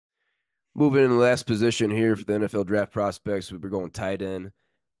Moving in the last position here for the NFL draft prospects, we're going tight end.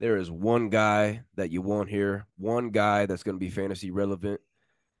 There is one guy that you want here, one guy that's going to be fantasy relevant.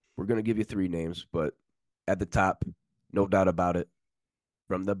 We're going to give you three names, but at the top, no doubt about it,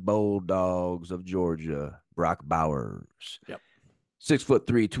 from the Bulldogs of Georgia, Brock Bowers. Yep.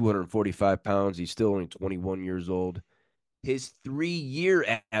 6'3", 245 pounds. He's still only 21 years old. His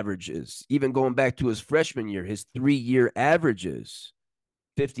 3-year averages, even going back to his freshman year, his 3-year averages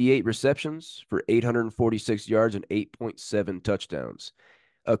 58 receptions for 846 yards and 8.7 touchdowns.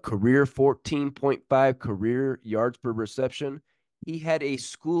 A career 14.5 career yards per reception. He had a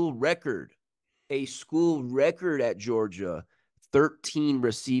school record at Georgia, 13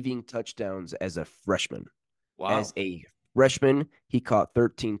 receiving touchdowns as a freshman. As Wow. a freshman, he caught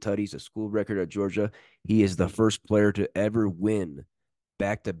 13 tutties, a school record at Georgia. He is the first player to ever win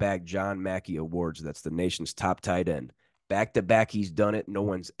back-to-back John Mackey awards. That's the nation's top tight end. Back-to-back, he's done it. No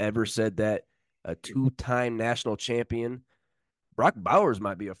one's ever said that. A two-time national champion. Brock Bowers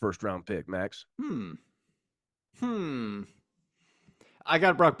might be a first-round pick, Max. Hmm. Hmm. I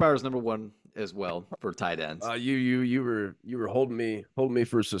got Brock Bowers number one as well for tight ends. You were holding me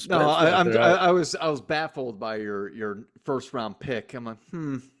for No, suspense right there. I was baffled by your first round pick. I'm like,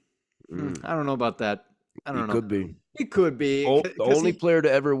 Mm, I don't know about that. I he don't know. could be. He could be The because only he player to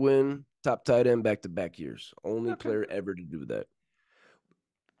ever win top tight end back-to-back years. Only okay. player ever to do that.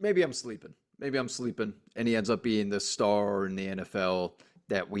 Maybe I'm sleeping. And he ends up being the star in the NFL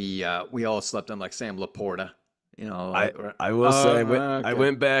that we all slept on, like Sam Laporta. You know, I like I will say I okay.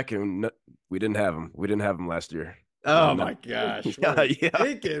 went back and we didn't have him. We didn't have him last year. We Oh didn't have. my gosh, what were Yeah, we yeah,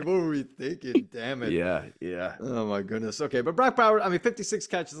 thinking? What were we thinking? Damn it. yeah, yeah. Oh my goodness. Okay, but Brock Bowers, I mean, 56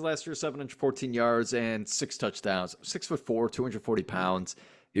 catches last year, 714 yards, and six touchdowns. 6'4", 240 pounds,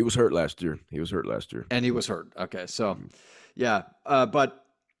 He was hurt last year. He was hurt last year. and he was hurt. Okay, so Mhm. yeah, but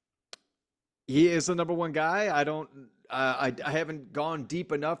he is the number one guy. I don't, I haven't gone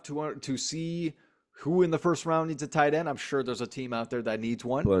deep enough to see who in the first round needs a tight end. I'm sure there's a team out there that needs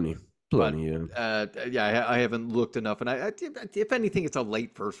one, Plenty, but plenty. Yeah. yeah, I haven't looked enough. And if anything, it's a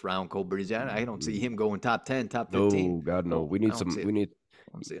late first round Cole Breezy. I don't see Mm. him going top 10, top 15. No, God, I no. don't, We I need don't some. see it. We need.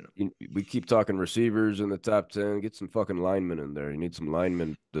 I'm seeing him. We keep talking receivers in the top 10. Get some fucking linemen in there. You need some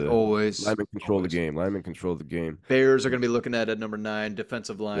linemen. The Always, linemen control the always. game. Linemen control the game. Bears are going to be looking at number nine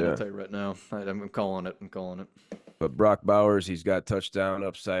defensive line. I'll Yeah. tell you right now. I'm calling it. I'm calling it. But Brock Bowers, he's got touchdown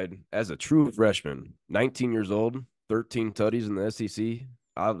upside as a true freshman. 19 years old, 13 tutties in the SEC.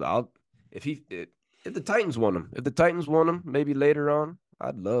 I'll if he if the Titans want him, if the Titans want him, maybe later on,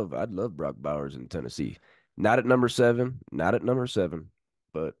 I'd love Brock Bowers in Tennessee. Not at number seven, not at number seven.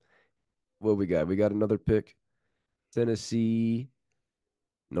 But what we got? We got another pick. Tennessee.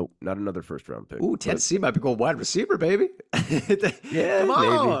 Nope, not another first round pick. Ooh, But Tennessee might be going wide receiver, baby. Come yeah, maybe,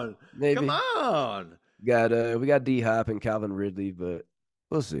 on, come maybe. on. Got we got D Hop and Calvin Ridley, but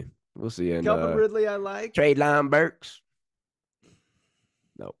we'll see. We'll see. And Calvin Ridley, I like. Trade line Burks.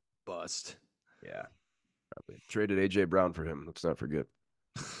 No. Bust. Yeah. Probably. Traded AJ Brown for him. Let's not forget.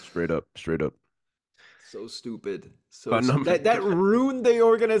 Straight up. Straight up. So stupid. My number That ruined the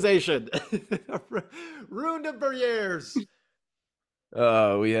organization. Ruined it for years.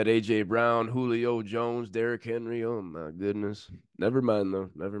 we had AJ Brown, Julio Jones, Derrick Henry. Oh my goodness. Never mind though.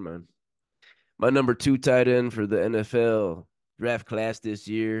 Never mind. My number two tight end for the NFL draft class this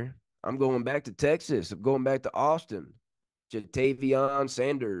year. I'm going back to Texas. I'm going back to Austin. Jatavion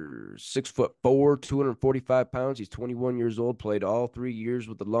Sanders, 6'4", 245 pounds. He's 21 years old, played all 3 years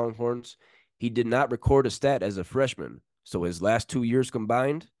with the Longhorns. He did not record a stat as a freshman. So his last 2 years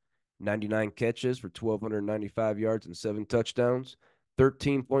combined, 99 catches for 1,295 yards and 7 touchdowns,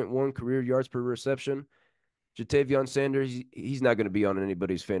 13.1 career yards per reception. Jatavion Sanders, he's not going to be on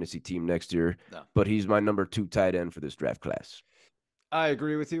anybody's fantasy team next year, No, but he's my number two tight end for this draft class. I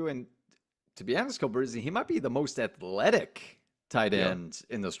agree with you. And to be honest, Cobrizzi, he might be the most athletic tight Yeah, end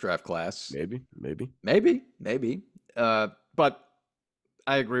in this draft class. maybe, maybe. Maybe. But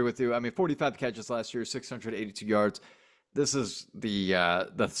I agree with you. I mean, 45 catches last year, 682 yards. This is the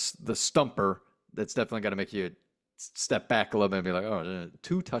stumper that's definitely going to make you step back a little bit and be like, oh,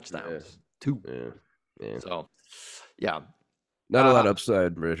 two Yeah, touchdowns, two. yeah, yeah. So, yeah. Not a lot Uh, of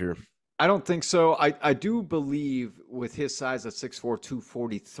upside right here. I don't think so. I do believe with his size at 6'4",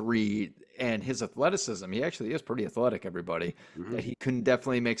 243, and his athleticism, he actually is pretty athletic, everybody, that Hmm. he can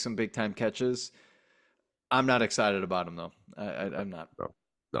definitely make some big time catches. I'm not excited about him though. I'm not. No,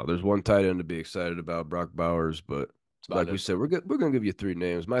 no, there's one tight end to be excited about, Brock Bowers, but That's about like we it. said, we're gonna give you three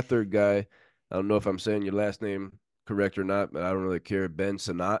names. My third guy, I don't know if I'm saying your last name correct or not, but I don't really care. Ben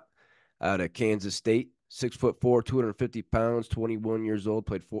Sanat out of Kansas State, 6'4", 250 pounds, 21 years old,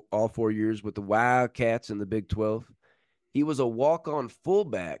 played all 4 years with the Wildcats in the Big 12. He was a walk-on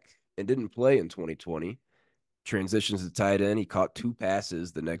fullback and didn't play in 2020. Transitions to tight end. He caught two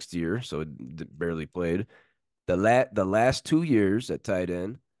passes the next year, so barely played. The last 2 years at tight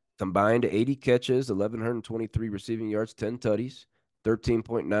end, combined 80 catches, 1,123 receiving yards, 10 tutties,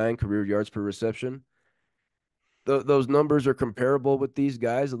 13.9 career yards per reception. Those numbers are comparable with these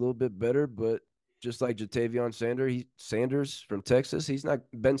guys, a little bit better, but just like Jatavion Sanders from Texas, he's not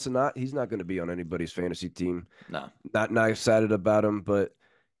Benson. He's not going to be on anybody's fantasy team. No. Not excited about him, but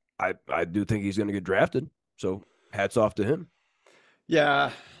I do think he's going to get drafted. So hats off to him. Yeah,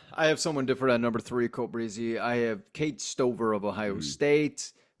 I have someone different at number three, Colt Breezy. I have Kate Stover of Ohio Mm,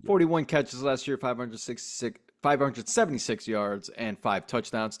 State. yep. 41 catches last year, 576 yards, and five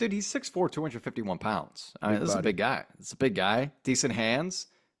touchdowns. Dude, he's 6'4", 251 pounds. I mean, Big this is a body. big guy. It's a big guy. Decent hands.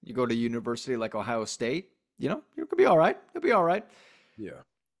 You go to a university like Ohio State, you could be all right. You'll be all right. Yeah.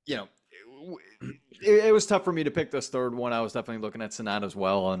 You know, it was tough for me to pick this third one. I was definitely looking at Sonata as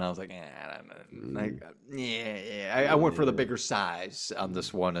well, and I was like, Mm, I went for the yeah. bigger size on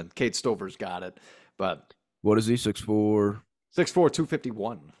this one, and Kate Stover's got it. But What is he? 6'4". 6'4",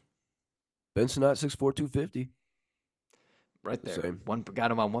 251, Benson not 6'4", 250. right The there. same. One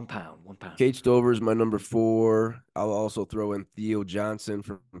got him on 1 pound, 1 pound. Kate Stover is my number 4. I'll also throw in Theo Johnson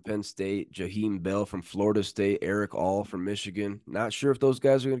from Penn State, Jaheim Bell from Florida State, Eric All from Michigan. Not sure if those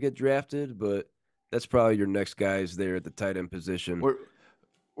guys are going to get drafted, but that's probably your next guys there at the tight end position. Where,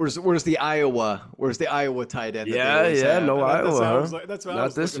 where's the Iowa tight end that they Yeah, always yeah, have? no That's Iowa, what I huh? was like. That's what I Not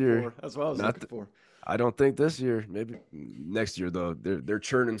was this looking year. for. That's what I was Not. looking for. I don't think this year. Maybe next year though. They're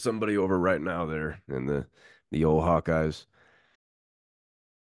churning somebody over right now there in the old Hawkeyes.